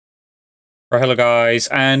Right, hello guys,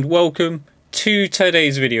 and welcome to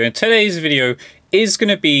today's video. And today's video is going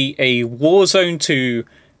to be a Warzone 2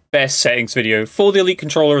 best settings video for the Elite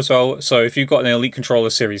Controller as well. So if you've got an Elite Controller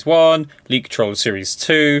Series 1, Elite Controller Series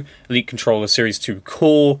 2, Elite Controller Series 2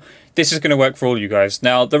 Core, this is going to work for all you guys.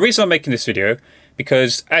 Now, the reason I'm making this video,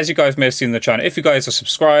 because as you guys may have seen in the channel, if you guys are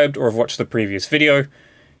subscribed or have watched the previous video,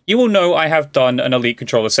 you will know I have done an Elite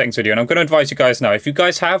Controller settings video. And I'm going to advise you guys now, if you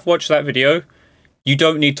guys have watched that video, you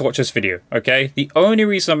don't need to watch this video, okay? The only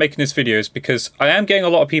reason I'm making this video is because I am getting a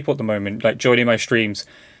lot of people at the moment, like, joining my streams,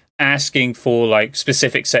 asking for, like,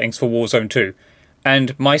 specific settings for Warzone 2.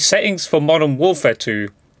 And my settings for Modern Warfare 2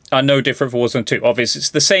 are no different for Warzone 2. Obviously,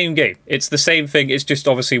 it's the same game. It's the same thing. It's just,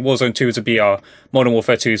 obviously, Warzone 2 is a BR. Modern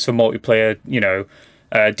Warfare 2 is for multiplayer, you know.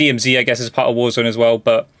 DMZ, I guess, is part of Warzone as well.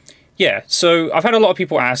 But, yeah, so I've had a lot of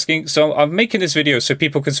people asking. So I'm making this video so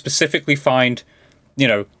people can specifically find, you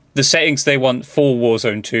know, the settings they want for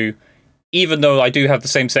Warzone 2, even though I do have the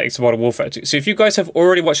same settings for Modern Warfare 2. So if you guys have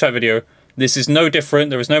already watched that video, this is no different.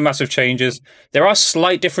 There is no massive changes. There are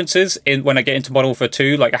slight differences in when I get into Modern Warfare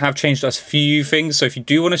 2. Like, I have changed a few things, so if you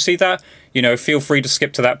do want to see that, you know, feel free to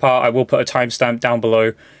skip to that part. I will put a timestamp down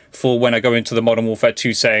below for when I go into the Modern Warfare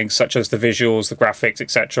 2 settings, such as the visuals, the graphics,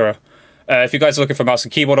 etc. If you guys are looking for mouse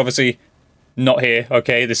and keyboard, obviously, not here,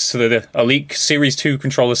 okay? This is the Elite Series 2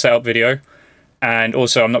 controller setup video. And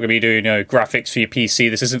also, I'm not going to be doing, you know, graphics for your PC.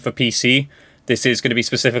 This isn't for PC. This is going to be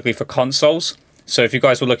specifically for consoles. So if you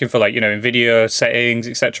guys were looking for, like, you know, NVIDIA settings,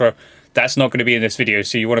 etc., that's not going to be in this video.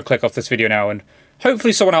 So you want to click off this video now, and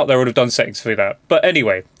hopefully someone out there would have done settings for that. But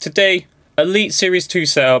anyway, today, Elite Series 2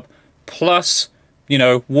 setup, plus, you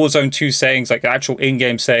know, Warzone 2 settings, like actual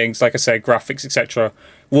in-game settings, like I said, graphics, etc.,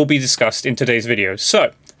 will be discussed in today's video.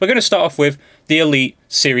 So we're going to start off with the Elite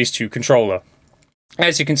Series 2 controller.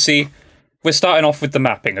 As you can see, we're starting off with the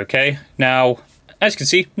mapping, okay? Now, as you can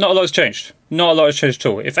see, not a lot has changed. Not a lot has changed at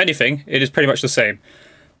all. If anything, it is pretty much the same.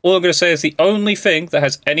 All I'm going to say is the only thing that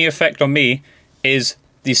has any effect on me is,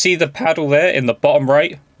 do you see the paddle there in the bottom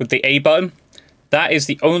right with the A button? That is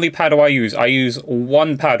the only paddle I use. I use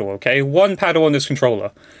one paddle, okay? One paddle on this controller.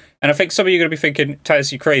 And I think some of you are going to be thinking,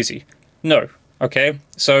 Taz, you crazy. No. Okay,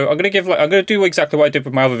 so I'm gonna do exactly what I did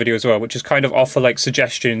with my other video as well, which is kind of offer, like,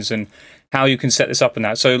 suggestions and how you can set this up and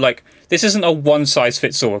that. So, like, this isn't a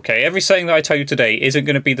one-size-fits-all, okay? Every setting that I tell you today isn't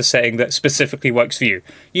going to be the setting that specifically works for you.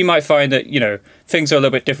 You might find that, you know, things are a little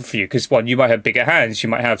bit different for you, because, one, you might have bigger hands, you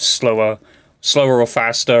might have slower or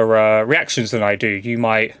faster reactions than I do. You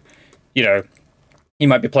might, you know, you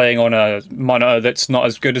might be playing on a monitor that's not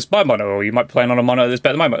as good as my monitor, or you might be playing on a monitor that's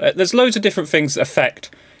better than my monitor. There's loads of different things that affect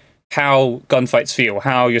how gunfights feel,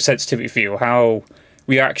 how your sensitivity feel, how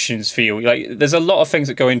reactions feel. Like, there's a lot of things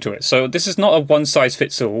that go into it. So this is not a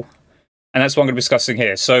one-size-fits-all, and that's what I'm going to be discussing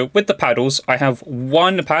here. So with the paddles, I have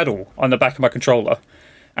one paddle on the back of my controller.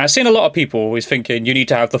 And I've seen a lot of people always thinking you need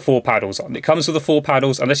to have the 4 paddles on. It comes with the 4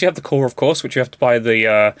 paddles, unless you have the core, of course, which you have to buy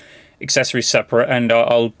the accessories separate. And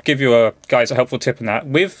I'll give you guys a helpful tip on that.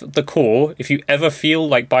 With the core, if you ever feel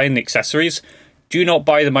like buying the accessories, do not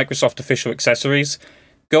buy the Microsoft official accessories.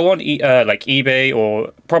 Go on like eBay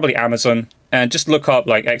or probably Amazon and just look up,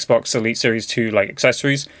 like, Xbox Elite Series 2, like,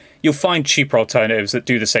 accessories. You'll find cheaper alternatives that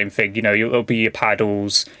do the same thing. You know, it'll be your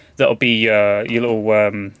paddles, that'll be your little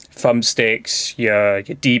thumbsticks, your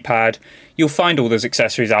D-pad. You'll find all those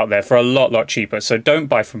accessories out there for a lot cheaper. So don't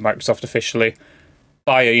buy from Microsoft officially.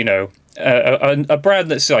 Buy a, you know, a brand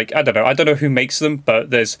that's, like, I don't know who makes them,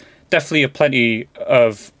 but there's definitely plenty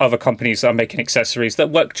of other companies that are making accessories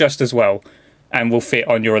that work just as well and will fit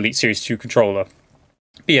on your Elite Series 2 controller.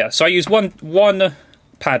 But yeah, so I use one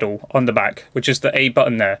paddle on the back, which is the A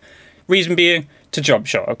button there. Reason being, to jump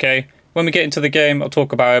shot, okay? When we get into the game, I'll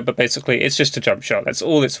talk about it, but basically, it's just a jump shot. That's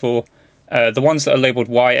all it's for. The ones that are labelled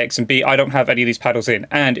Y, X, and B, I don't have any of these paddles in.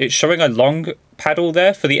 And it's showing a long paddle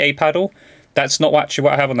there for the A paddle. That's not actually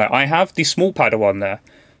what I have on there. I have the small paddle on there,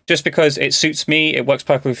 just because it suits me, it works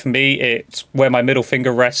perfectly for me, it's where my middle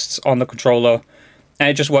finger rests on the controller, and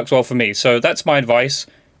it just works well for me. So that's my advice.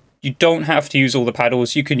 You don't have to use all the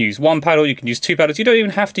paddles. You can use one paddle, you can use 2 paddles. You don't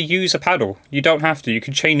even have to use a paddle. You don't have to. You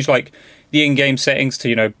can change, like, the in-game settings to,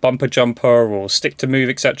 you know, bumper jumper or stick to move,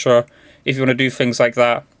 etc. if you want to do things like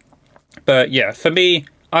that. But yeah, for me,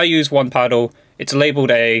 I use one paddle. It's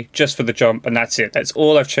labeled A just for the jump, and that's it. That's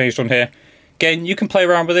all I've changed on here. Again, you can play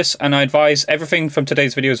around with this, and I advise everything from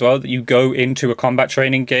today's video as well that you go into a combat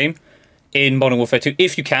training game in Modern Warfare 2,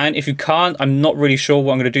 if you can. If you can't, I'm not really sure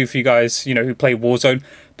what I'm going to do for you guys, you know, who play Warzone.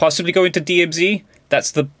 Possibly go into DMZ.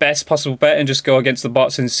 That's the best possible bet, and just go against the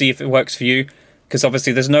bots and see if it works for you. Because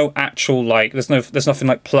obviously there's no actual, like, there's nothing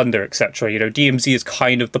like plunder, etc. You know, DMZ is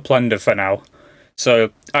kind of the plunder for now.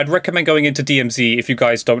 So I'd recommend going into DMZ if you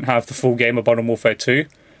guys don't have the full game of Modern Warfare 2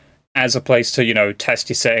 as a place to, you know, test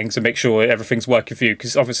your settings and make sure everything's working for you.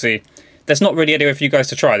 Because obviously there's not really anywhere for you guys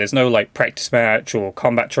to try. There's no like practice match or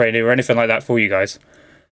combat training or anything like that for you guys.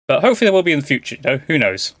 But hopefully there will be in the future, you know, who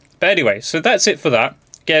knows. But anyway, so that's it for that.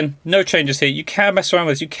 Again, no changes here. You can mess around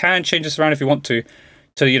with this. You can change this around if you want to,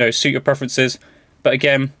 you know, suit your preferences. But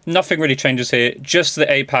again, nothing really changes here. Just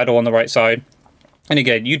the A paddle on the right side. And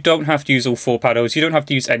again, you don't have to use all 4 paddles. You don't have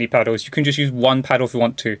to use any paddles. You can just use 1 paddle if you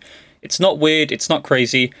want to. It's not weird. It's not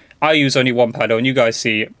crazy. I use only 1 paddle, and you guys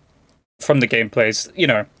see from the gameplays, you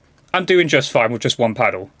know, I'm doing just fine with just 1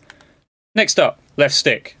 paddle. Next up, left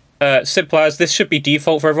stick. Simple as, this should be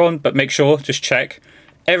default for everyone, but make sure, just check.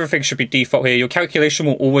 Everything should be default here. Your calculation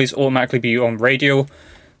will always automatically be on radial,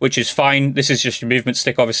 which is fine. This is just your movement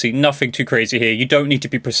stick, obviously. Nothing too crazy here. You don't need to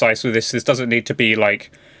be precise with this. This doesn't need to be,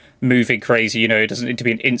 like, moving crazy, you know. It doesn't need to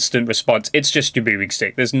be an instant response. It's just your moving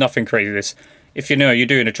stick. There's nothing crazy with this. If you know you're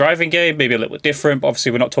doing a driving game, maybe a little bit different. But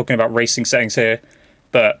obviously, we're not talking about racing settings here.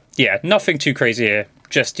 But, yeah, nothing too crazy here.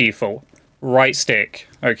 Just default. Right stick,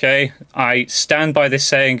 okay? I stand by this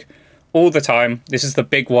saying all the time. This is the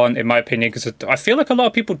big one, in my opinion, because I feel like a lot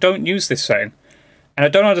of people don't use this setting. And I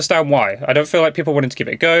don't understand why. I don't feel like people wanting to give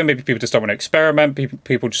it a go. Maybe people just don't want to experiment.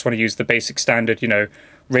 People just want to use the basic standard, you know,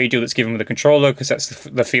 radial that's given with the controller, because that's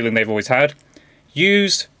the feeling they've always had.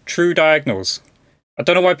 Use true diagonals. I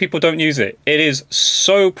don't know why people don't use it. It is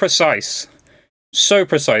so precise. So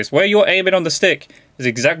precise. Where you're aiming on the stick is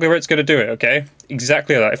exactly where it's going to do it, okay?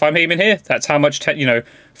 Exactly that. If I'm aiming here, that's how much, you know,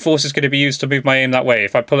 force is going to be used to move my aim that way.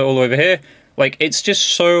 If I pull it all over here, like, it's just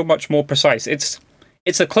so much more precise. It's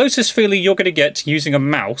the closest feeling you're going to get to using a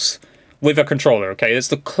mouse with a controller, okay? It's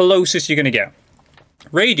the closest you're going to get.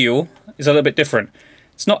 Radial is a little bit different.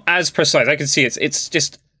 It's not as precise. I can see it's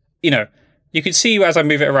just, you know, you can see as I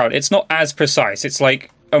move it around. It's not as precise. It's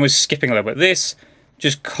like almost skipping a little bit. This,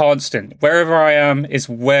 just constant. Wherever I am is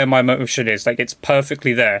where my motion is. Like, it's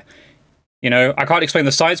perfectly there. You know, I can't explain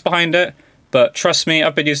the science behind it, but trust me,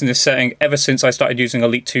 I've been using this setting ever since I started using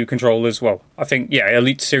Elite 2 controllers. Well, I think, yeah,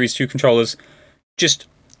 Elite Series 2 controllers. Just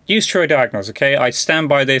use true diagonals, okay? I stand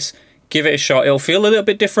by this. Give it a shot. It'll feel a little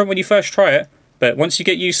bit different when you first try it, but once you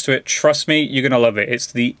get used to it, trust me, you're going to love it.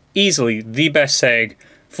 It's easily the best setting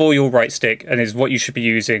for your right stick, and is what you should be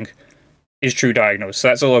using is true diagonals. So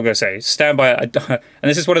that's all I'm going to say. Stand by it. And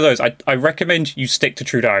this is one of those. I recommend you stick to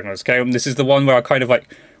true diagonals, okay? This is the one where I kind of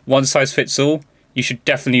like one size fits all. You should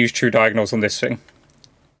definitely use true diagonals on this thing.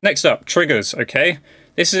 Next up, triggers, okay?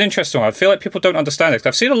 This is an interesting one. I feel like people don't understand this.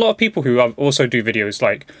 I've seen a lot of people who also do videos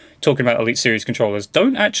like talking about Elite Series controllers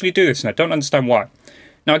don't actually do this, and I don't understand why.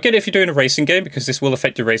 Now, I get it if you're doing a racing game, because this will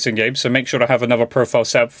affect your racing game, so make sure to have another profile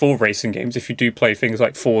set up for racing games if you do play things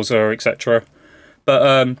like Forza, etc.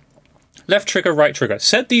 But, left trigger, right trigger.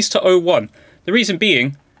 Set these to 01. The reason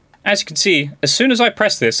being, as you can see, as soon as I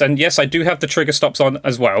press this, and yes, I do have the trigger stops on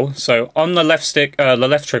as well, so on the left stick, the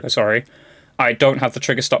left trigger, sorry, I don't have the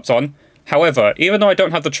trigger stops on. However, even though I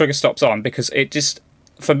don't have the trigger stops on, because it just,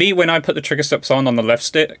 for me, when I put the trigger stops on the left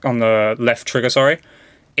stick, on the left trigger, sorry,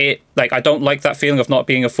 it, like, I don't like that feeling of not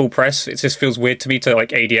being a full press. It just feels weird to me to,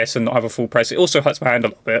 like, ADS and not have a full press. It also hurts my hand a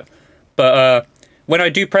little bit. But, when I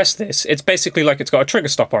do press this, it's basically like it's got a trigger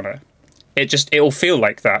stop on it. It'll feel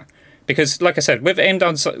like that. Because, like I said, with aiming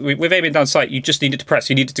down sight, you just need it to press.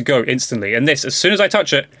 You need it to go instantly. And this, as soon as I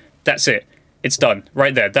touch it, that's it. It's done.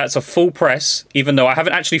 Right there. That's a full press. Even though I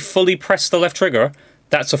haven't actually fully pressed the left trigger,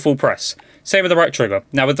 that's a full press. Same with the right trigger.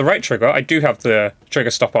 Now, with the right trigger, I do have the trigger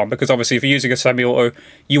stop on, because obviously if you're using a semi-auto,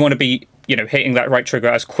 you want to be, you know, hitting that right trigger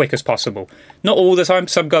as quick as possible. Not all the time.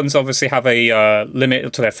 Some guns obviously have a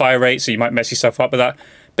limit to their fire rate, so you might mess yourself up with that.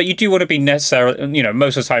 But you do want to be necessarily, you know,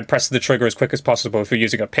 most of the time pressing the trigger as quick as possible if you're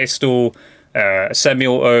using a pistol, a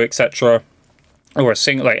semi-auto, etc. Or a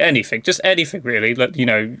single, like anything, just anything really that, you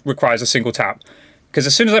know, requires a single tap. Because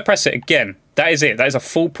as soon as I press it again, that is it. That is a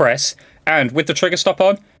full press. And with the trigger stop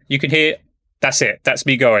on, you can hear, that's it. That's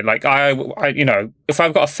me going. Like, I you know, if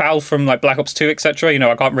I've got a foul from like Black Ops 2, etc., you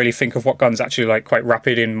know, I can't really think of what gun's actually like quite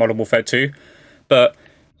rapid in Modern Warfare 2. But,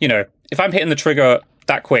 you know, if I'm hitting the trigger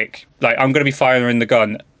that quick, like, I'm going to be firing the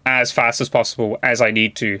gun as fast as possible as I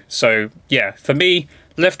need to. So, yeah, for me,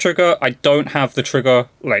 left trigger, I don't have the trigger,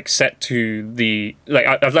 like, set to the, like,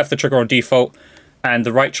 I've left the trigger on default, and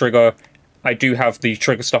the right trigger, I do have the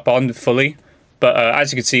trigger stop on fully. But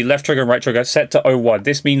as you can see, left trigger and right trigger set to 01.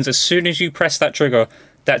 This means as soon as you press that trigger,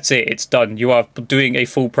 that's it. It's done. You are doing a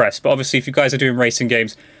full press. But obviously, if you guys are doing racing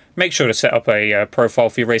games, make sure to set up a profile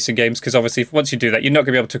for your racing games, because obviously once you do that, you're not going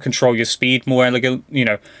to be able to control your speed more elegant,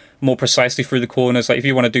 more precisely through the corners. Like if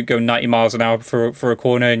you want to go 90 miles an hour for a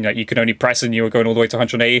corner, and you can only press and you're going all the way to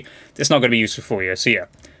 180, it's not going to be useful for you. So yeah.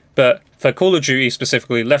 But for Call of Duty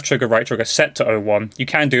specifically, left trigger, right trigger set to 01. You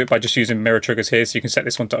can do it by just using mirror triggers here, so you can set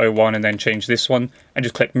this one to 01 and then change this one and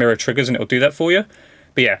just click mirror triggers and it'll do that for you.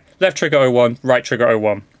 But yeah, left trigger 01, right trigger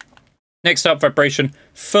 01. Next up, vibration,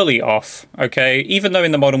 fully off, okay? Even though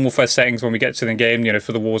in the Modern Warfare settings, when we get to the game,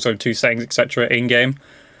 for the Warzone 2 settings, etc. in-game,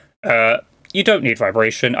 you don't need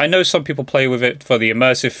vibration. I know some people play with it for the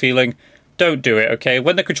immersive feeling. Don't do it, okay?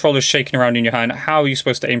 When the controller's shaking around in your hand, how are you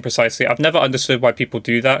supposed to aim precisely? I've never understood why people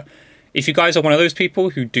do that. If you guys are one of those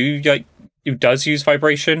people who does use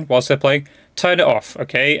vibration whilst they're playing, turn it off,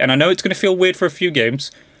 okay? And I know it's going to feel weird for a few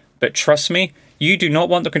games, but trust me, you do not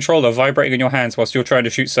want the controller vibrating in your hands whilst you're trying to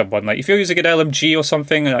shoot someone. Like, if you're using an LMG or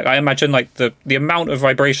something, I imagine, like, the amount of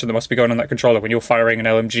vibration that must be going on that controller when you're firing an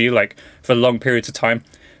LMG, like, for long periods of time,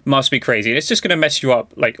 must be crazy. It's just going to mess you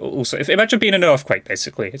up. Like, also, imagine being in an earthquake,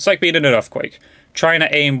 basically. It's like being in an earthquake. Trying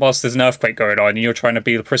to aim whilst there's an earthquake going on and you're trying to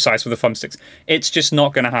be precise with the thumbsticks. It's just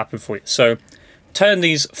not going to happen for you. So, turn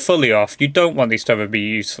these fully off. You don't want these to ever be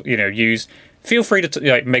used. Feel free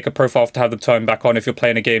to make a profile to have them turned back on if you're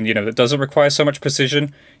playing a game, that doesn't require so much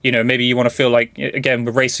precision. Maybe you want to feel like, again,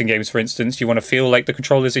 with racing games, for instance, you want to feel like the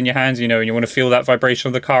controller's in your hands, and you want to feel that vibration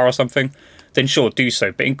of the car or something, then sure, do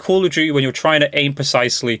so. But in Call of Duty, when you're trying to aim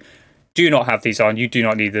precisely, do not have these on. You do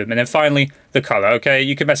not need them. And then finally, the color, okay?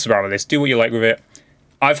 You can mess around with this. Do what you like with it.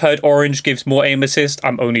 I've heard orange gives more aim assist.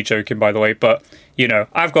 I'm only joking, by the way, but,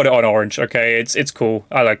 I've got it on orange, okay? It's cool.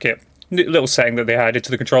 I like it. Little setting that they added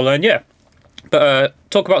to the controller, and yeah. But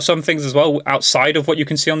talk about some things as well outside of what you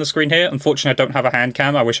can see on the screen here. Unfortunately, I don't have a hand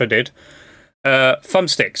cam. I wish I did.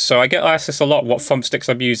 Thumbsticks. So I get asked this a lot, what thumbsticks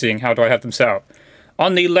I'm using, how do I have them set up?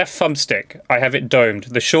 On the left thumbstick, I have it domed.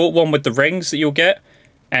 The short one with the rings that you'll get.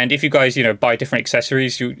 And if you guys, buy different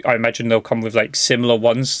accessories, I imagine they'll come with, like, similar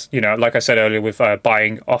ones. Like I said earlier, with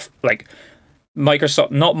buying off, like, not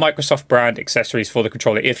Microsoft brand accessories for the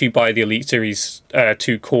controller. If you buy the Elite Series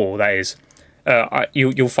 2 Core, that is.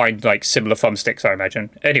 You'll find, like, similar thumbsticks, I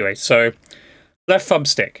imagine. Anyway, so left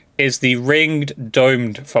thumbstick is the ringed,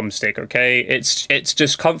 domed thumbstick, okay? It's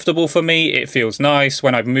just comfortable for me. It feels nice.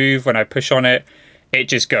 When I move, when I push on it, it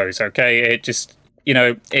just goes, okay? It just,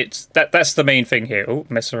 that's the main thing here. Oh,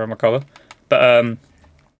 messing around my collar. But,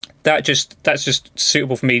 that's just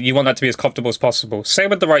suitable for me. You want that to be as comfortable as possible.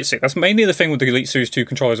 Same with the right stick. That's mainly the thing with the Elite Series 2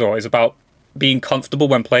 controller as well, is about being comfortable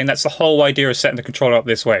when playing. That's the whole idea of setting the controller up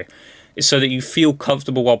this way. Is so that you feel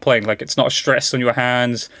comfortable while playing, like it's not a stress on your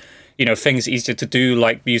hands, things easier to do,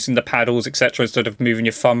 like using the paddles, etc., instead of moving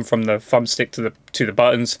your thumb from the thumbstick to the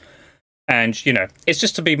buttons. And it's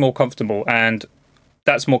just to be more comfortable, and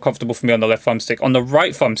that's more comfortable for me on the left thumbstick. On the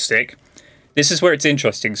right thumbstick, this is where it's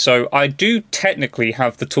interesting. So I do technically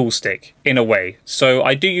have the tool stick in a way. So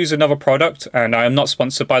I do use another product, and I am not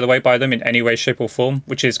sponsored, by the way, by them in any way, shape, or form,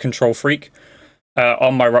 which is Control Freak,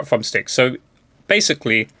 on my right thumbstick. So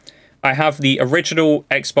basically, I have the original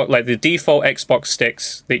Xbox, like the default Xbox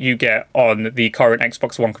sticks that you get on the current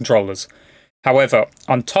Xbox One controllers. However,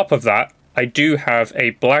 on top of that, I do have a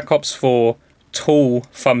Black Ops 4 tool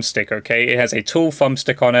thumbstick, okay? It has a tool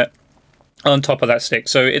thumbstick on it, on top of that stick.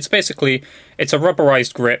 So it's basically, it's a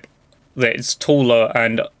rubberized grip that is taller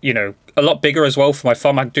and, a lot bigger as well for my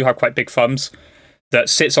thumb. I do have quite big thumbs, that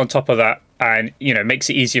sits on top of that and, makes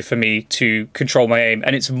it easier for me to control my aim.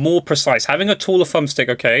 And it's more precise. Having a taller thumbstick,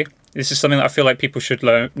 okay, this is something that I feel like people should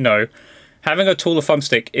know. Having a taller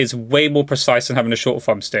thumbstick is way more precise than having a shorter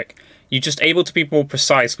thumbstick. You're just able to be more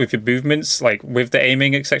precise with your movements, like with the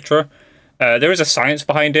aiming, etc. There is a science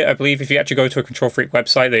behind it. I believe if you actually go to a Control Freak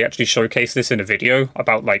website, they actually showcase this in a video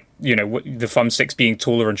about, like, the thumbsticks being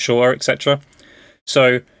taller and shorter, etc.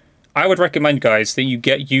 So I would recommend, guys, that you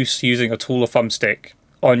get used to using a taller thumbstick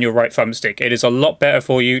on your right thumbstick. It is a lot better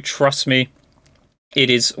for you, trust me. It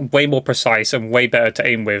is way more precise and way better to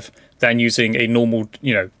aim with than using a normal,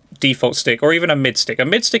 default stick or even a mid stick. A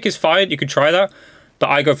mid stick is fine, you can try that, but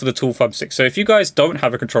I go for the tool thumbstick. So if you guys don't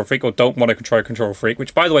have a Control Freak or don't want to control a Control Freak,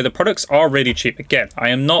 which, by the way, the products are really cheap. Again, I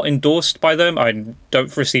am not endorsed by them. I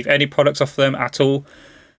don't receive any products off them at all.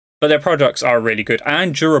 But their products are really good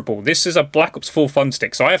and durable. This is a Black Ops 4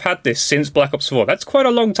 thumbstick, so I have had this since Black Ops 4. That's quite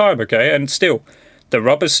a long time, okay? And still, the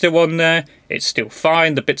rubber's still on there. It's still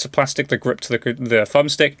fine. The bits of plastic that grip to the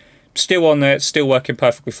thumbstick, still on there. It's still working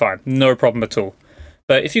perfectly fine. No problem at all.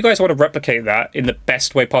 But if you guys want to replicate that in the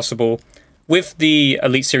best way possible, with the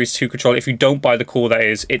Elite Series 2 controller, if you don't buy the core, that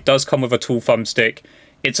is, it does come with a tool thumbstick.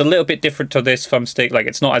 It's a little bit different to this thumbstick. Like,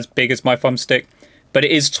 it's not as big as my thumbstick. but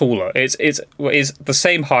it is taller. It's the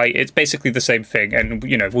same height. It's basically the same thing, and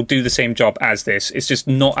you know, will do the same job as this. It's just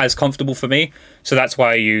not as comfortable for me, so that's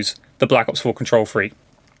why I use the Black Ops 4 Control 3.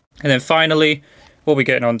 And then finally, what are we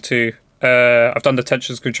getting on to? I've done the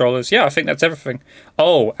tensions controllers. Yeah, I think that's everything.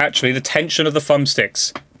 Oh, actually, the tension of the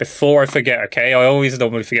thumbsticks. Before I forget, okay? I always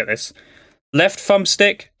normally forget this. Left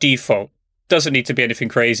thumbstick, default. Doesn't need to be anything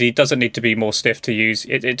crazy. Doesn't need to be more stiff to use.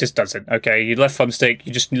 It just doesn't, okay? Your left thumbstick,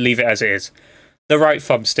 you just leave it as it is. The right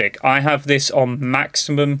thumbstick, I have this on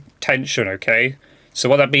maximum tension, okay? So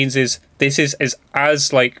what that means is, this is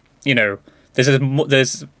as like, you know,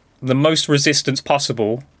 there's the most resistance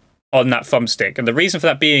possible on that thumbstick. And the reason for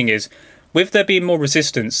that being is, with there being more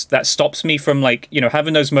resistance, that stops me from, like, you know,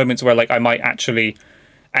 having those moments where, like, I might actually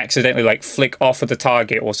accidentally, like, flick off of the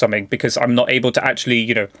target or something, because I'm not able to actually,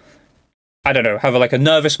 you know, I don't know, have a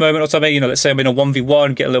nervous moment or something. You know, let's say I'm in a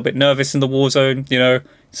 1v1, get a little bit nervous in the Warzone, you know,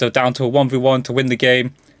 so down to a 1v1 to win the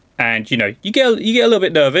game. And, you know, you get a little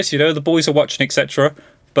bit nervous, you know, the boys are watching, etc.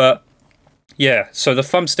 But, yeah, so the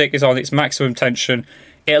thumbstick is on its maximum tension.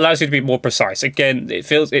 It allows you to be more precise. Again,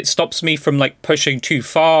 it stops me from, like, pushing too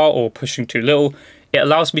far or pushing too little. It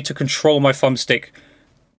allows me to control my thumbstick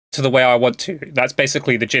to the way I want to. That's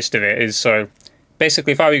basically the gist of it. Is so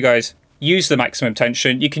basically, if I were you guys, use the maximum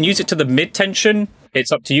tension. You can use it to the mid tension.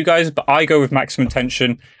 It's up to you guys, but I go with maximum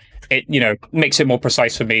tension. It, you know, makes it more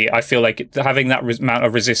precise for me. I feel like having that amount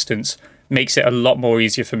of resistance makes it a lot more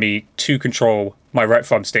easier for me to control my right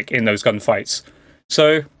thumbstick in those gunfights.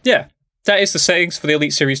 So yeah. That is the settings for the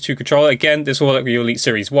Elite Series 2 controller. Again, this will work with your Elite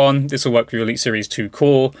Series 1. This will work with your Elite Series 2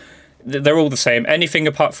 core. They're all the same. Anything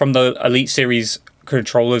apart from the Elite Series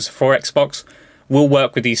controllers for Xbox will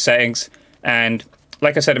work with these settings. And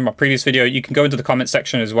like I said in my previous video, you can go into the comment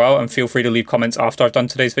section as well, and feel free to leave comments after I've done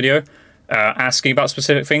today's video, asking about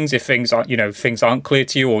specific things if things aren't, you know, things aren't clear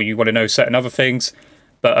to you, or you want to know certain other things.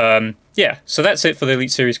 But yeah, so that's it for the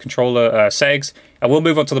Elite Series controller settings. I will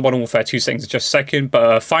move on to the Modern Warfare 2 settings in just a second,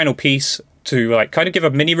 but a final piece to, like, kind of give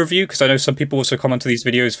a mini review, because I know some people also comment to these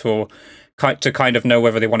videos to kind of know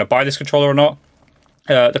whether they want to buy this controller or not.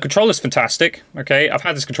 The controller's fantastic, okay? I've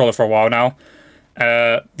had this controller for a while now.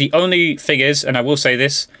 The only thing is, and I will say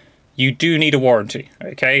this, you do need a warranty,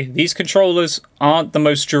 okay? These controllers aren't the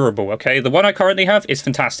most durable, okay? The one I currently have is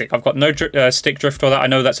fantastic. I've got no stick drift or that. I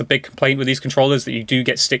know that's a big complaint with these controllers, that you do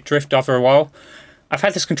get stick drift after a while. I've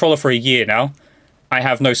had this controller for a year now. I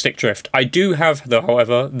have no stick drift. I do have, though,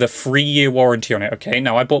 however, the 3-year warranty on it, okay?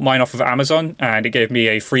 Now, I bought mine off of Amazon, and it gave me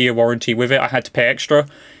a 3-year warranty with it. I had to pay extra.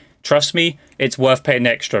 Trust me, it's worth paying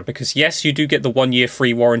extra, because yes, you do get the 1-year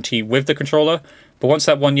free warranty with the controller, but once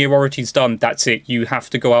that 1-year warranty is done, that's it. You have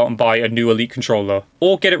to go out and buy a new Elite controller,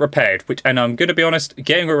 or get it repaired, and I'm going to be honest,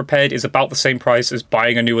 getting it repaired is about the same price as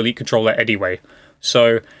buying a new Elite controller anyway.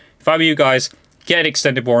 So, if I were you guys, get an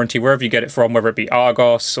extended warranty wherever you get it from, whether it be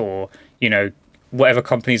Argos or, you know, whatever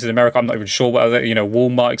companies in America, I'm not even sure what other, you know,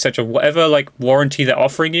 Walmart, etc. Whatever, like, warranty they're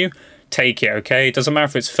offering you, take it, okay? It doesn't matter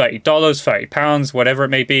if it's $30, £30, whatever it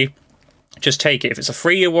may be. Just take it. If it's a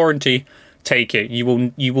 3-year warranty, take it. You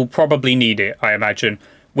will probably need it, I imagine,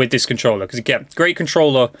 with this controller. Because again, great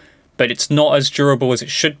controller, but it's not as durable as it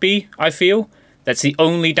should be, I feel. That's the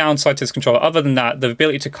only downside to this controller. Other than that, the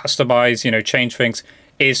ability to customize, you know, change things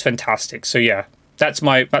is fantastic. So yeah, that's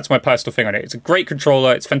my personal thing on it. It's a great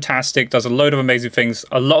controller. It's fantastic. Does a load of amazing things.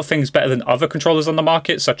 A lot of things better than other controllers on the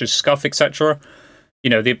market, such as Scuff, etc. You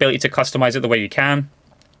know, the ability to customize it the way you can.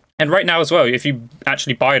 And right now as well, if you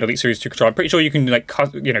actually buy an Elite Series 2 controller, I'm pretty sure you can, like,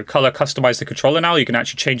 you know, color customize the controller now. You can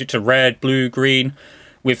actually change it to red, blue, green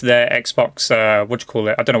with their Xbox, what do you call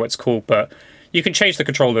it? I don't know what it's called, but you can change the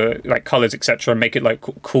controller, like, colors, etc., and make it, like,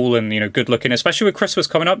 cool and, you know, good looking, especially with Christmas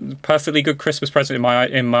coming up. Perfectly good Christmas present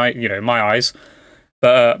in my eyes.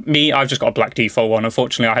 But me, I've just got a black default one.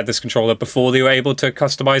 Unfortunately, I had this controller before they were able to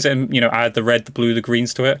customize it and, you know, add the red, the blue, the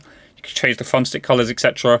greens to it. You can change the thumbstick colors,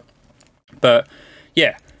 etc. But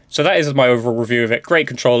yeah, so that is my overall review of it. Great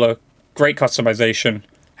controller, great customization.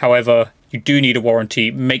 However, you do need a warranty.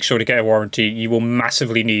 Make sure to get a warranty. You will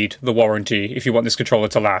massively need the warranty if you want this controller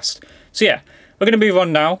to last. So yeah, we're going to move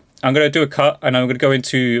on now. I'm going to do a cut, and I'm going to go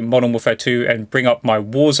into Modern Warfare 2 and bring up my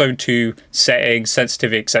Warzone 2 settings,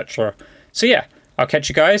 sensitivity, etc. So yeah, I'll catch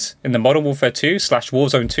you guys in the Modern Warfare 2 /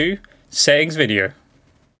 Warzone 2 settings video.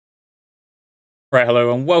 Right,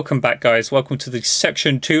 hello and welcome back, guys. Welcome to the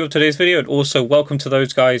section 2 of today's video, and also welcome to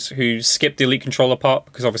those guys who skipped the Elite controller part,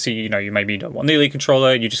 because obviously, you know, you maybe don't want the Elite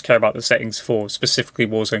controller, you just care about the settings for specifically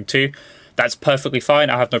Warzone 2. That's perfectly fine.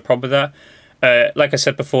 I have no problem with that. Like I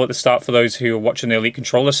said before at the start, for those who are watching the Elite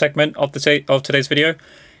controller segment of today's video,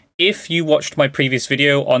 if you watched my previous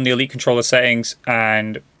video on the Elite controller settings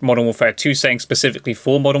and Modern Warfare 2 settings specifically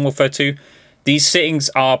for Modern Warfare 2, these settings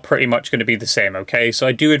are pretty much going to be the same, okay? So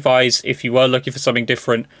I do advise, if you were looking for something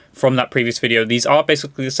different from that previous video, these are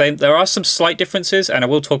basically the same. There are some slight differences, and I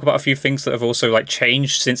will talk about a few things that have also like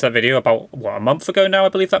changed since that video, about, what, a month ago now, I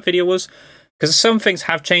believe that video was? Because some things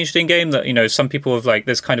have changed in-game that, you know, some people have, like,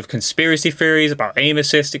 there's kind of conspiracy theories about aim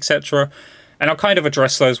assist, etc., and I'll kind of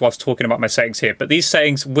address those whilst talking about my settings here. But these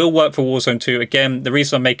settings will work for Warzone 2. Again, the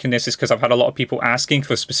reason I'm making this is because I've had a lot of people asking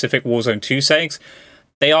for specific Warzone 2 settings.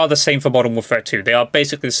 They are the same for Modern Warfare 2. They are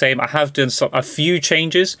basically the same. I have done a few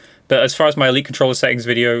changes, but as far as my Elite controller settings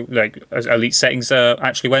video, like as Elite settings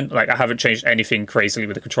actually went, like I haven't changed anything crazily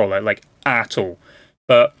with the controller, like at all.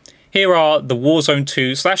 But here are the Warzone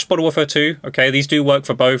 2 / Modern Warfare 2. Okay, these do work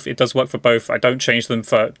for both. It does work for both. I don't change them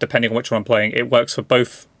for depending on which one I'm playing. It works for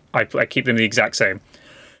both. I keep them the exact same.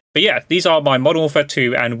 But yeah, these are my Modern Warfare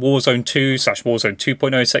 2 and Warzone 2 / Warzone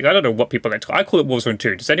 2.0 settings. I don't know what people like to. I call it Warzone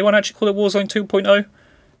 2. Does anyone actually call it Warzone 2.0?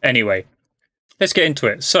 Anyway, let's get into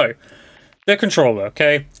it. So, the controller,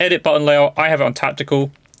 okay? Edit button layout, I have it on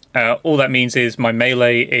tactical. All that means is my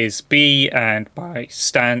melee is B and my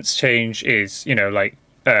stance change is, you know, like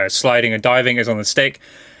sliding and diving is on the stick.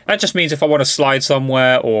 That just means if I want to slide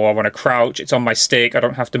somewhere or I want to crouch, it's on my stick. I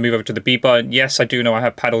don't have to move over to the B button. Yes, I do know I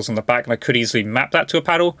have paddles on the back and I could easily map that to a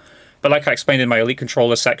paddle. But like I explained in my Elite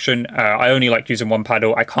controller section, I only like using one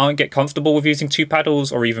paddle. I can't get comfortable with using 2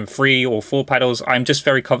 paddles or even 3 or 4 paddles. I'm just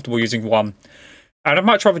very comfortable using one. And I'd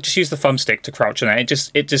much rather just use the thumbstick to crouch on it.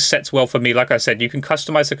 It just sets well for me. Like I said, you can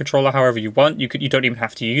customize the controller however you want. You don't even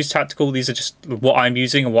have to use tactical. These are just what I'm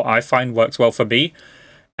using and what I find works well for me.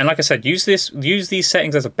 And like I said, use these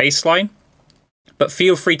settings as a baseline, but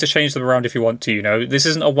feel free to change them around if you want to. You know, this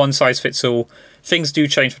isn't a one-size-fits-all. Things do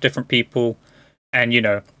change for different people, and you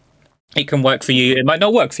know, it can work for you. It might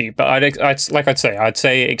not work for you, but I'd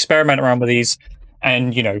say experiment around with these,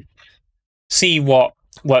 and you know, see what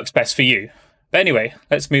works best for you. But anyway,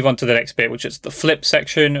 let's move on to the next bit, which is the flip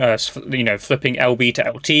section. You know, flipping LB to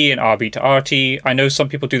LT and RB to RT. I know some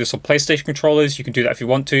people do this on PlayStation controllers. You can do that if you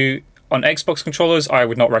want to. On Xbox controllers, I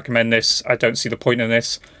would not recommend this. I don't see the point in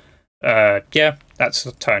this. Yeah,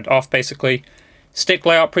 that's turned off basically. Stick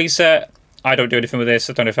layout preset. I don't do anything with this.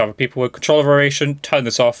 I don't know if other people would. Controller vibration, turn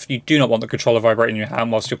this off. You do not want the controller vibrating in your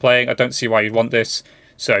hand whilst you're playing. I don't see why you'd want this.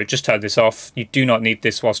 So just turn this off. You do not need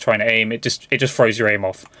this whilst trying to aim. It just throws your aim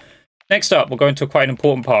off. Next up, we'll go into quite an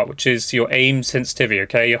important part, which is your aim sensitivity,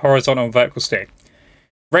 okay? Your horizontal and vertical stick.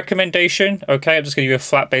 Recommendation, okay, I'm just going to give you a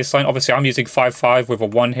flat baseline. Obviously, I'm using 5.5 with a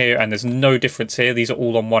 1 here, and there's no difference here. These are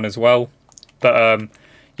all on 1 as well. But,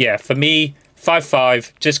 yeah, for me,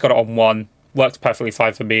 5.5, just got it on 1. Works perfectly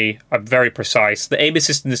fine for me. I'm very precise. The aim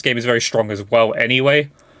assist in this game is very strong as well anyway.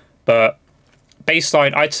 But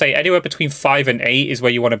baseline, I'd say anywhere between 5 and 8 is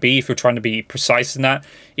where you want to be if you're trying to be precise in that.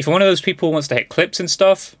 If you're one of those people who wants to hit clips and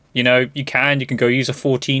stuff, you know, you can go use a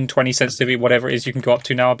 14, 20 sensitivity, whatever it is you can go up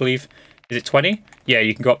to now, I believe. Is it 20? Yeah,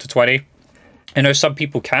 you can go up to 20. I know some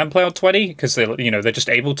people can play on 20 because they're just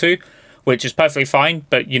able to, which is perfectly fine.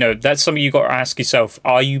 But, you know, that's something you got to ask yourself.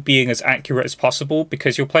 Are you being as accurate as possible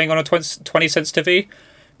because you're playing on a 20 sensitivity?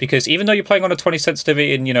 Because even though you're playing on a 20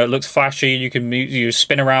 sensitivity and, you know, it looks flashy, you can you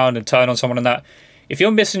spin around and turn on someone and that. If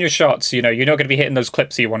you're missing your shots, you know, you're not going to be hitting those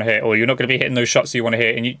clips that you want to hit, or you're not going to be hitting those shots that you want to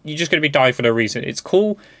hit, and you're just going to be dying for no reason. It's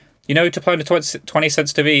cool, you know, to play on a 20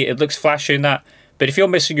 sensitivity. It looks flashy in that. But if you're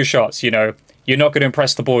missing your shots, you know, you're not going to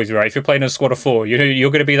impress the boys, right? If you're playing a squad of 4, you know,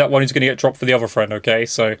 you're going to be that one who's going to get dropped for the other friend, okay?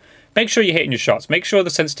 So make sure you're hitting your shots. Make sure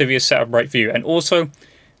the sensitivity is set up right for you. And also,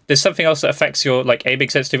 there's something else that affects your like aiming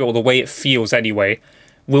sensitivity, or the way it feels anyway,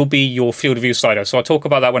 will be your field of view slider. So I'll talk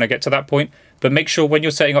about that when I get to that point. But make sure when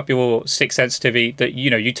you're setting up your stick sensitivity that,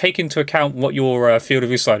 you know, you take into account what your field of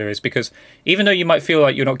view slider is. Because even though you might feel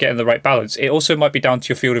like you're not getting the right balance, it also might be down to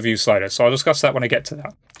your field of view slider. So I'll discuss that when I get to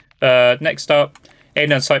that. Next up, aim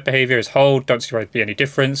down sight behavior is hold. Don't see why there'd be any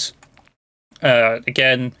difference.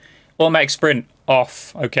 Again, automatic sprint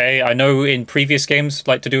off. Okay, I know in previous games,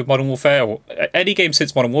 like to do with Modern Warfare, or any game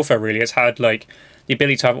since Modern Warfare really, has had like the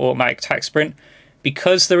ability to have automatic attack sprint.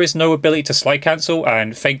 Because there is no ability to slide cancel,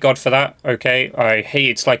 and thank God for that, okay? I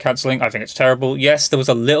hated slide cancelling. I think it's terrible. Yes, there was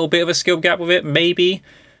a little bit of a skill gap with it, maybe.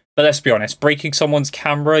 But let's be honest, breaking someone's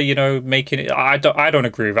camera, you know, making it... I don't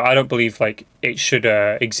agree with it. I don't believe, like, it should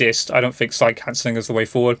exist. I don't think slide cancelling is the way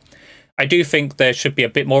forward. I do think there should be a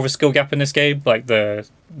bit more of a skill gap in this game. Like, the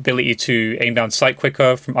ability to aim down sight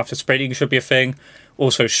quicker from after sprinting should be a thing.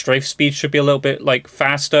 Also, strafe speed should be a little bit, like,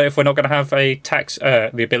 faster if we're not going to have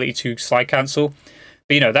the ability to slide cancel.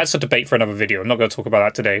 But, you know, that's a debate for another video. I'm not going to talk about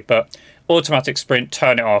that today. But automatic sprint,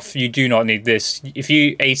 turn it off. You do not need this. If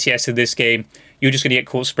you ATS in this game, you're just going to get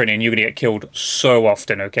caught sprinting. You're going to get killed so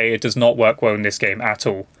often, okay? It does not work well in this game at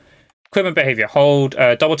all. Equipment behavior, hold,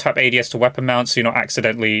 double tap ADS to weapon mount so you're not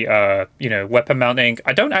accidentally, you know, weapon mounting.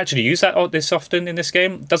 I don't actually use that this often in this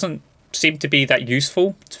game. It doesn't seem to be that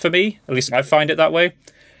useful for me. At least I find it that way.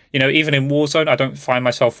 You know, even in Warzone, I don't find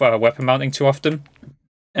myself weapon mounting too often.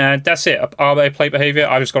 And that's it. Armor plate behavior,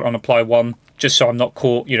 I just got on apply 1, just so I'm not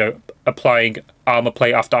caught, you know, applying armor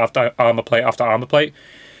plate after armor plate after armor plate.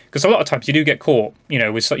 Because a lot of times you do get caught, you know,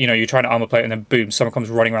 with, you know, you're trying to armor plate and then boom, someone comes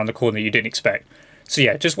running around the corner that you didn't expect. So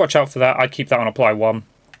yeah, just watch out for that. I'd keep that on apply 1.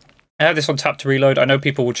 I have this on tap to reload. I know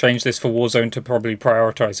people will change this for Warzone to probably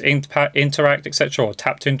prioritize interact, etc., or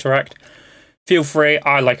tap to interact. Feel free.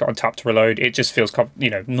 I like it on tap to reload. It just feels, you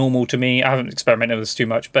know, normal to me. I haven't experimented with this too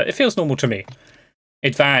much, but it feels normal to me.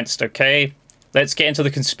 Advanced, okay? Let's get into the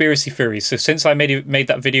conspiracy theories. So since I made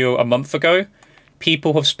that video a month ago,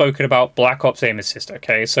 people have spoken about Black Ops aim assist,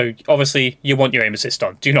 okay? So obviously you want your aim assist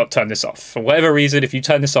on. Do not turn this off. For whatever reason, if you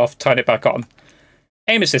turn this off, turn it back on.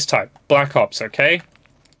 Aim assist type, Black Ops, okay?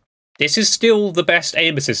 This is still the best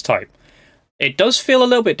aim assist type. It does feel a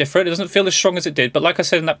little bit different. It doesn't feel as strong as it did, but like I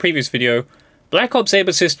said in that previous video, Black Ops aim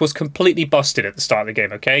assist was completely busted at the start of the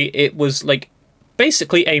game, okay? It was like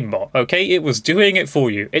basically aimbot, okay? It was doing it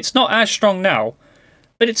for you. It's not as strong now,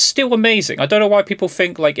 but it's still amazing. I don't know why people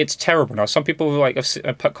think like it's terrible now. Some people like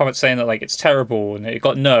have put comments saying that like it's terrible and it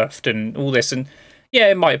got nerfed and all this, and yeah,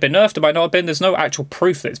 it might have been nerfed, it might not have been. There's no actual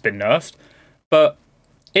proof that it's been nerfed, but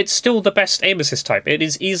it's still the best aim assist type. It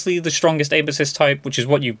is easily the strongest aim assist type, which is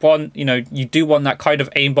what you want. You know, you do want that kind of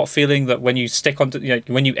aimbot feeling that when you stick onto, you know,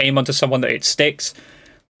 when you aim onto someone that it sticks.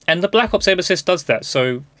 And the Black Ops aim assist does that.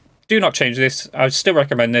 So do not change this. I would still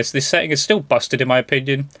recommend this. This setting is still busted in my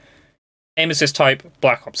opinion. Aim assist type,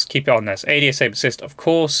 Black Ops. Keep it on this. ADS aim assist, of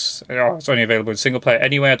course. Oh, it's only available in single player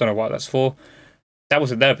anyway. I don't know what that's for. That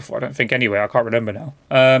wasn't there before, I don't think anyway. I can't remember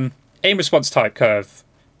now. Aim response type curve.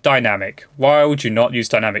 Dynamic. Why would you not use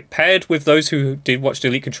dynamic? Paired with those who did watch the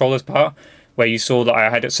Elite Controllers part, where you saw that I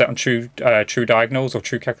had it set on true diagonals or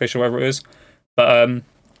true calculation, or whatever it is. But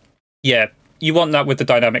yeah, you want that with the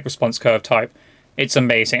dynamic response curve type. It's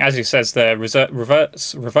amazing. As it says there,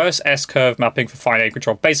 reverse S-curve mapping for fine aim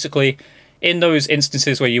control. Basically, in those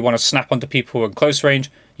instances where you want to snap onto people in close range,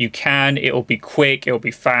 you can. It'll be quick, it'll be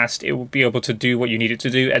fast, it will be able to do what you need it to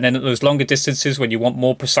do. And then at those longer distances when you want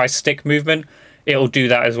more precise stick movement, it'll do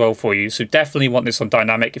that as well for you. So definitely want this on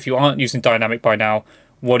dynamic. If you aren't using dynamic by now,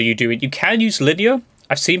 what are you doing? You can use linear.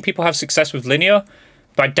 I've seen people have success with linear,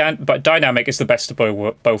 but dynamic is the best of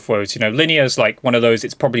both worlds. You know, linear is like one of those,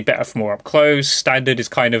 it's probably better for more up close. Standard is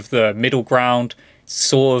kind of the middle ground,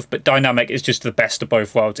 sort of, but dynamic is just the best of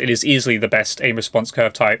both worlds. It is easily the best aim response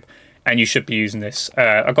curve type, and you should be using this.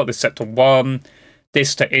 I got this set to 1.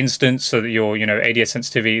 This to instant, so that your, you know, ADS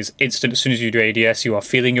sensitivity is instant. As soon as you do ADS, you are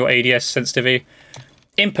feeling your ADS sensitivity.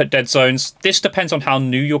 Input dead zones. This depends on how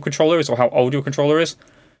new your controller is or how old your controller is.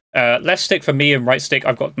 Left stick for me and right stick,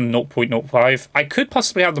 I've got them 0.05. I could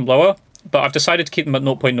possibly have them lower, but I've decided to keep them at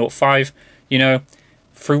 0.05. You know,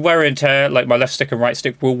 through wear and tear, like my left stick and right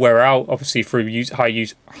stick will wear out, obviously through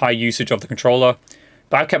high usage of the controller.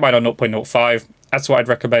 But I've kept mine on 0.05. That's what I'd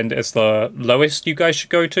recommend as the lowest you guys should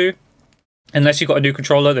go to. Unless you've got a new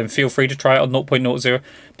controller, then feel free to try it on 0.00.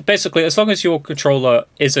 But basically, as long as your controller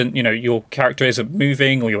isn't, you know, your character isn't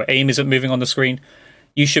moving or your aim isn't moving on the screen,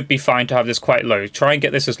 you should be fine to have this quite low. Try and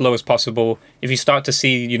get this as low as possible. If you start to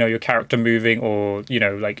see, you know, your character moving or, you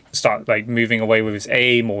know, like start like moving away with his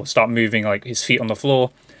aim or start moving like his feet on the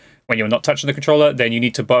floor when you're not touching the controller, then you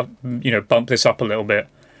need to bump this up a little bit.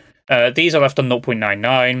 These are left on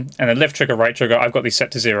 0.99, and then left trigger, right trigger, I've got these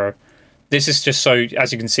set to 0. This is just so,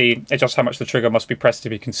 as you can see, adjust how much the trigger must be pressed to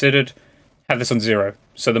be considered. Have this on 0.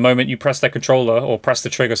 So the moment you press that controller, or press the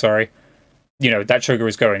trigger, sorry, you know, that trigger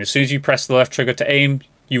is going. As soon as you press the left trigger to aim,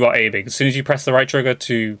 you are aiming. As soon as you press the right trigger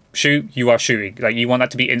to shoot, you are shooting. Like, you want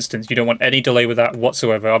that to be instant. You don't want any delay with that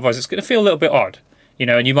whatsoever. Otherwise, it's going to feel a little bit odd, you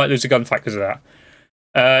know, and you might lose a gunfight because of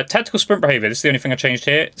that. Tactical sprint behavior. This is the only thing I changed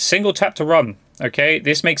here. Single tap to run. Okay,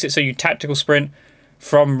 this makes it so you tactical sprint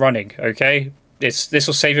from running. Okay. This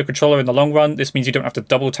will save your controller in the long run. This means you don't have to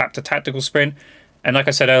double tap to tactical sprint. And like I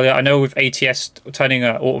said earlier, I know with ATS turning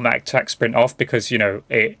an automatic tac sprint off because, you know,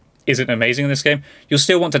 it isn't amazing in this game, you'll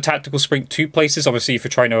still want to tactical sprint to places, obviously, if you're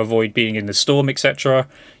trying to avoid being in the storm, etc.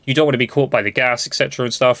 You don't want to be caught by the gas, etc.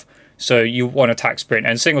 and stuff. So you want to tac sprint.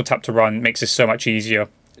 And single tap to run makes this so much easier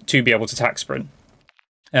to be able to tac sprint.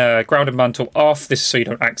 Ground and mantle off. This is so you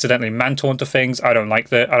don't accidentally mantle onto things. I don't like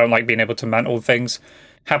that. I don't like being able to mantle things.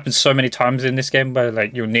 Happens so many times in this game where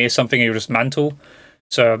like you're near something and you'll just mantle.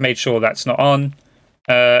 So I've made sure that's not on.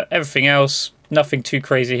 Everything else, nothing too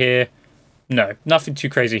crazy here. No, nothing too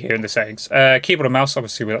crazy here in the settings. Keyboard and mouse,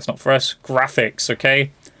 obviously, well, that's not for us. Graphics,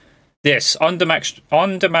 okay. This,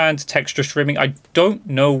 on-demand texture streaming, I don't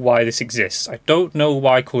know why this exists. I don't know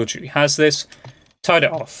why Call of Duty has this. Turn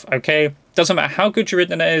it off, okay? Doesn't matter how good your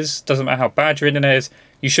internet is, doesn't matter how bad your internet is,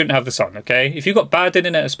 you shouldn't have this on, okay? If you've got bad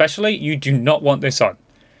internet especially, you do not want this on.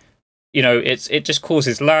 You know, it just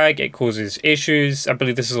causes lag, it causes issues. I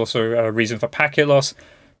believe this is also a reason for packet loss.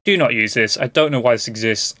 Do not use this. I don't know why this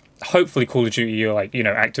exists. Hopefully Call of Duty, like, you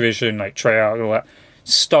know, Activision, like Treyarch, all that,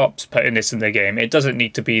 stops putting this in their game. It doesn't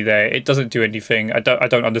need to be there. It doesn't do anything. I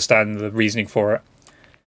don't understand the reasoning for it.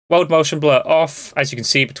 World motion blur off. As you can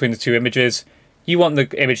see between the two images, you want the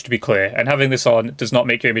image to be clear, and having this on does not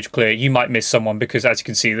make your image clear. You might miss someone because, as you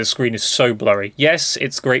can see, the screen is so blurry. Yes,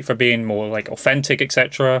 it's great for being more like authentic,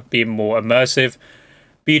 etc., being more immersive,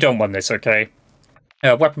 but you don't want this, okay?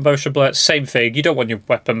 Weapon motion blur, same thing. You don't want your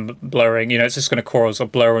weapon blurring. You know, it's just going to cause a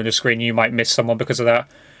blur on your screen. You might miss someone because of that.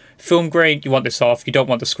 Film grain, you want this off. You don't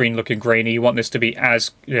want the screen looking grainy. You want this to be as,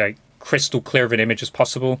 you know, crystal clear of an image as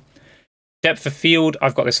possible. Depth of field,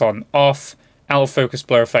 I've got this on off. Out of focus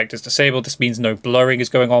blur effect is disabled. This means no blurring is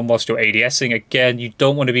going on whilst you're ADSing. Again, you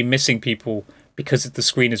don't want to be missing people because the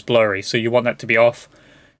screen is blurry, so you want that to be off.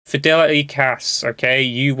 Fidelity casts, okay,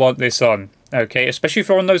 you want this on, okay, especially if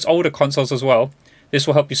you're on those older consoles as well. This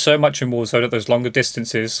will help you so much in Warzone at those longer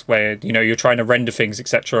distances where, you know, you're trying to render things,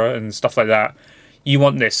 etc., and stuff like that. You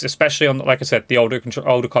want this, especially on, like I said, the older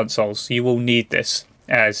consoles. You will need this,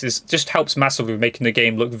 as this just helps massively with making the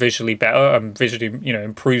game look visually better and visually, you know,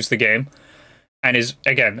 improves the game. And is,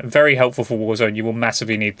 again, very helpful for Warzone. You will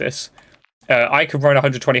massively need this. I can run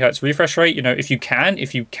 120Hz refresh rate. You know, if you can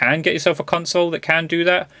get yourself a console that can do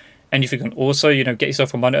that, and if you can also, you know, get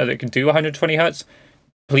yourself a monitor that can do 120Hz,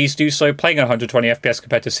 please do so. Playing at 120 FPS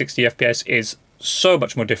compared to 60 FPS is so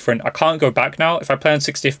much more different. I can't go back now. If I play on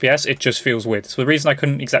 60 FPS, it just feels weird. So the reason I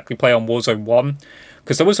couldn't exactly play on Warzone 1,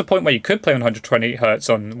 because there was a point where you could play on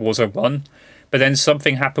 120Hz on Warzone 1, but then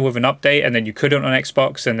something happened with an update, and then you couldn't on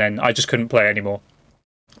Xbox, and then I just couldn't play anymore.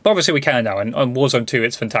 But obviously we can now, and on Warzone 2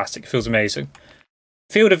 it's fantastic. It feels amazing.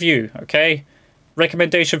 Field of view, okay?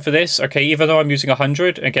 Recommendation for this, okay, even though I'm using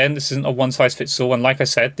 100, again, this isn't a one-size-fits-all, and like I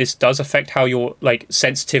said, this does affect how your, like,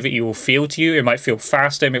 sensitivity will feel to you. It might feel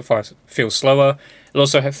faster, it might feel slower. It'll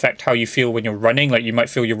also affect how you feel when you're running. Like, you might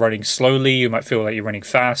feel you're running slowly, you might feel like you're running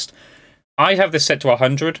fast. I have this set to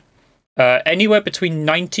 100. Anywhere between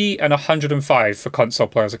 90 and 105 for console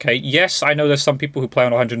players, okay? Yes, I know there's some people who play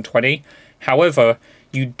on 120. However,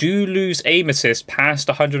 you do lose aim assist past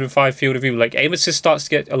 105 field of view. Like, aim assist starts to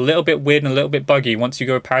get a little bit weird and a little bit buggy once you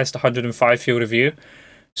go past 105 field of view.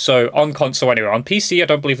 So, on console anyway. On PC, I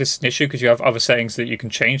don't believe this is an issue because you have other settings that you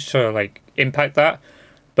can change to, like, impact that.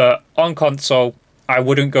 But on console, I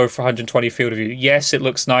wouldn't go for 120 field of view. Yes, it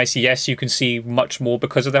looks nice. Yes, you can see much more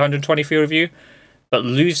because of the 120 field of view. But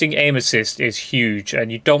losing aim assist is huge,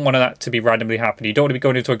 and you don't want that to be randomly happening. You don't want to be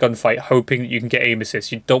going into a gunfight hoping that you can get aim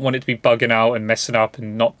assist. You don't want it to be bugging out and messing up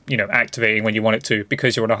and not, you know, activating when you want it to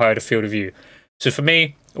because you're on a higher field of view. So for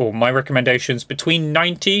me, or my recommendations, between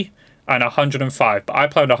 90 and 105. But I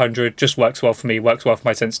play on 100, just works well for me, works well for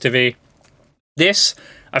my sensitivity. This,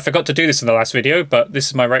 I forgot to do this in the last video, but this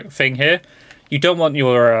is my thing here. You don't want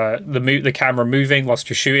your the camera moving whilst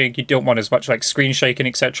you're shooting. You don't want as much like screen shaking,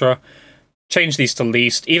 etc. Change these to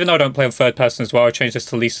least. Even though I don't play on third person as well, I change this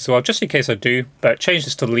to least as well, just in case I do. But change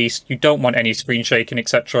this to least. You don't want any screen shaking,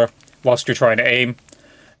 etc. whilst you're trying to aim.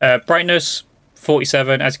 Brightness,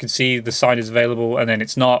 47. As you can see, the sign is available and then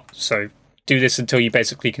it's not. So do this until you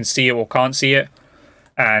basically can see it or can't see it.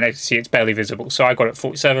 And as you can see, it's barely visible. So I got it at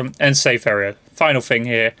 47. And safe area. Final thing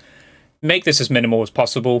here. Make this as minimal as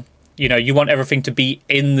possible. You know, you want everything to be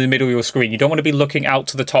in the middle of your screen. You don't want to be looking out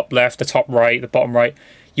to the top left, the top right, the bottom right.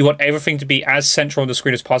 You want everything to be as central on the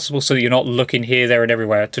screen as possible so that you're not looking here, there, and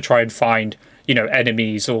everywhere to try and find, you know,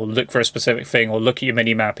 enemies or look for a specific thing or look at your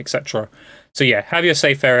mini-map, etc. So yeah, have your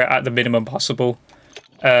safe area at the minimum possible.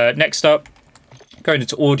 Next up, going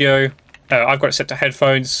into audio. I've got it set to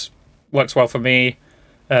headphones. Works well for me.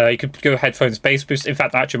 You could go headphones bass boost. In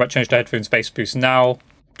fact, I actually might change to headphones bass boost now,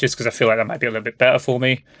 just because I feel like that might be a little bit better for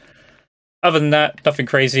me. Other than that, nothing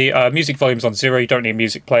crazy. Music volume's on 0. You don't need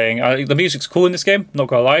music playing. The music's cool in this game, not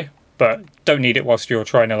gonna lie, but don't need it whilst you're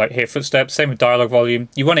trying to like hear footsteps. Same with dialogue volume.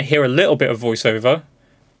 You want to hear a little bit of voiceover,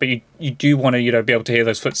 but you do want to, you know, be able to hear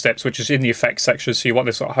those footsteps, which is in the effects section. So you want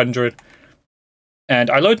this at 100. And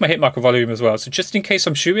I load my hit marker volume as well. So just in case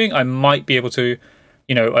I'm shooting, I might be able to,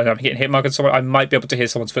 you know, and I'm hitting hit mark on someone, I might be able to hear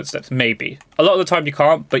someone's footsteps, maybe. A lot of the time you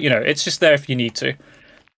can't, but, you know, it's just there if you need to.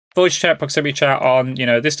 Voice chat, proximity chat on, you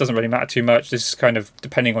know, this doesn't really matter too much. This is kind of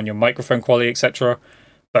depending on your microphone quality, etc.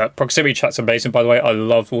 But proximity chat's amazing, by the way. I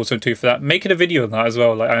love Warzone 2 for that. Making a video on that as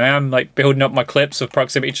well. Like, I am, like, building up my clips of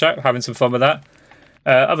proximity chat, having some fun with that.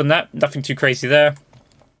 Other than that, nothing too crazy there.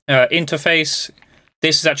 Interface,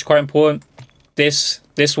 this is actually quite important. This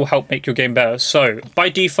will help make your game better. So, by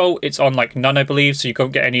default, it's on, like, none, I believe, so you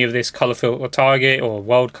can't get any of this color filter target or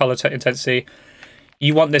world color intensity.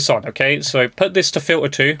 You want this on, okay? So, put this to filter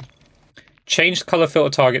 2. Change the color filter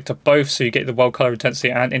target to both, so you get the world color intensity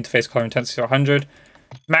and interface color intensity to 100.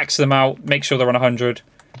 Max them out, make sure they're on 100.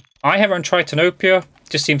 I have on Tritonopia,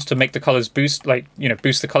 just seems to make the colors boost, like, you know,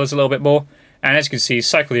 boost the colors a little bit more. And as you can see,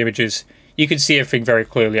 cycle the images, you can see everything very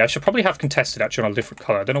clearly. I should probably have contested actually on a different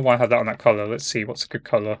color. I don't know why I have that on that color. Let's see, what's a good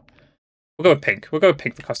color? We'll go with pink. We'll go with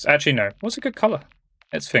pink for custom. Actually, no. What's a good color?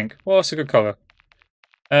 Let's think. What's a good color?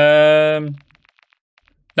 No,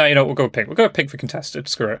 you know what? We'll go with pink. We'll go with pink for contested.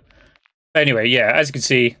 Screw it. Anyway, yeah, as you can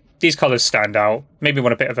see, these colors stand out. Maybe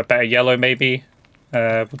want a bit of a better yellow, maybe.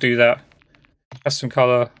 We'll do that. Custom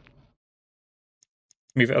color.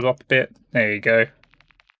 Move it up a bit. There you go.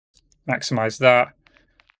 Maximize that.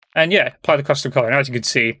 And yeah, apply the custom color. And as you can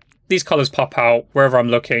see, these colors pop out wherever I'm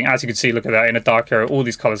looking. As you can see, look at that, in a dark area, all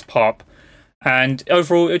these colors pop. And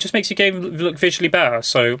overall, it just makes your game look visually better.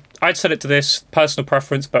 So I'd set it to this, personal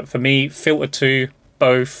preference, but for me, filter 2,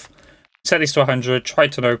 both. Set these to 100,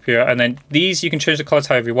 Tritonopia, and then these, you can change the colors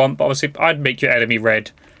however you want, but obviously I'd make your enemy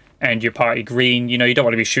red and your party green. You know, you don't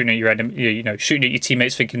want to be shooting at your enemy, you know, shooting at your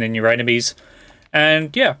teammates thinking they're your enemies.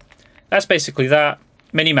 And yeah, that's basically that.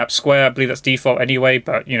 Minimap square, I believe that's default anyway,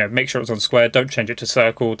 but you know, make sure it's on square, don't change it to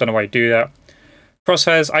circle, don't know why you do that.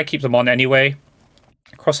 Crosshairs, I keep them on anyway.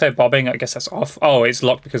 Crosshair bobbing, I guess that's off. Oh, it's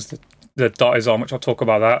locked because the dot is on, which I'll talk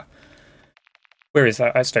about that. Where is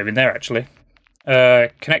that? It's not even there actually.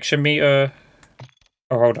 Connection meter.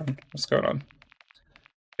 Oh, hold on. What's going on?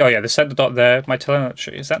 Oh yeah, the center dot there. My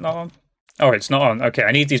telemetry, is that not on? Oh, it's not on. Okay,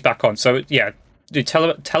 I need these back on. So yeah, the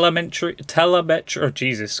telemetry. Oh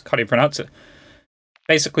Jesus, can't even pronounce it.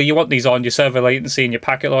 Basically, you want these on, your server latency and your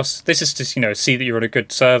packet loss. This is just, you know, see that you're on a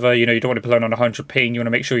good server. You know, you don't want to be playing on 100 ping. You want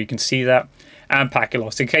to make sure you can see that. And packet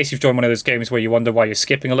loss. In case you've joined one of those games where you wonder why you're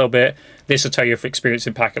skipping a little bit, this will tell you if you're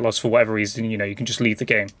experiencing packet loss for whatever reason. You know, you can just leave the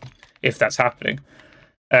game if that's happening.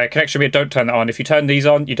 Connection meter, don't turn that on. If you turn these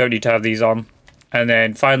on, you don't need to have these on. And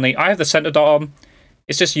then finally, I have the center dot on.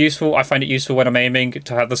 It's just useful. I find it useful when I'm aiming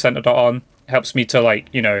to have the center dot on. It helps me to, like,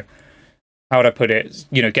 you know, how would I put it?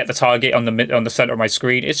 You know, get the target on the center of my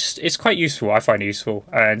screen. It's quite useful. I find it useful.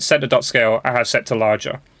 And center dot scale, I have set to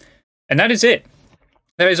larger. And that is it.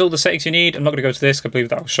 There is all the settings you need. I'm not going to go to this. I believe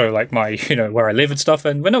that will show like my, you know, where I live and stuff.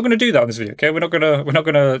 And we're not going to do that on this video. Okay, we're not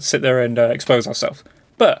gonna sit there and expose ourselves.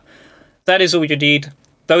 But that is all you need.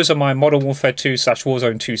 Those are my Modern Warfare 2 /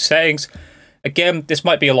 Warzone 2 settings. Again, this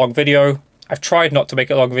might be a long video. I've tried not to make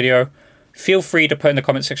it a long video. Feel free to put in the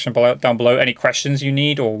comment section down below any questions you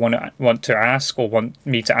need or want to ask or want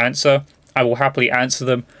me to answer. I will happily answer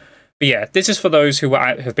them. But yeah, this is for those who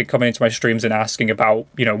have been coming into my streams and asking about,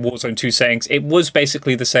 you know, Warzone 2 settings. It was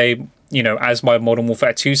basically the same, you know, as my Modern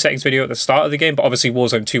Warfare 2 settings video at the start of the game, but obviously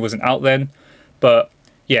Warzone 2 wasn't out then. But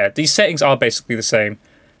yeah, these settings are basically the same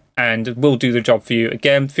and will do the job for you.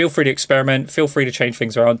 Again, feel free to experiment, feel free to change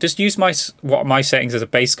things around. Just use my settings as a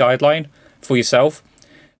base guideline for yourself.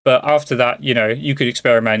 But after that, you know, you could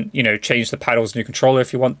experiment, you know, change the paddles in your controller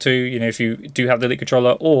if you want to, you know, if you do have the Elite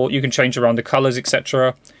controller, or you can change around the colors,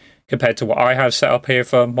 etc., compared to what I have set up here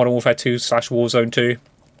for Modern Warfare 2 / Warzone 2.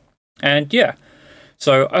 And yeah,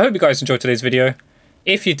 so I hope you guys enjoyed today's video.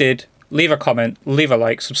 If you did, leave a comment, leave a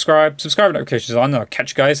like, subscribe with notifications on, and I'll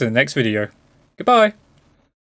catch you guys in the next video. Goodbye!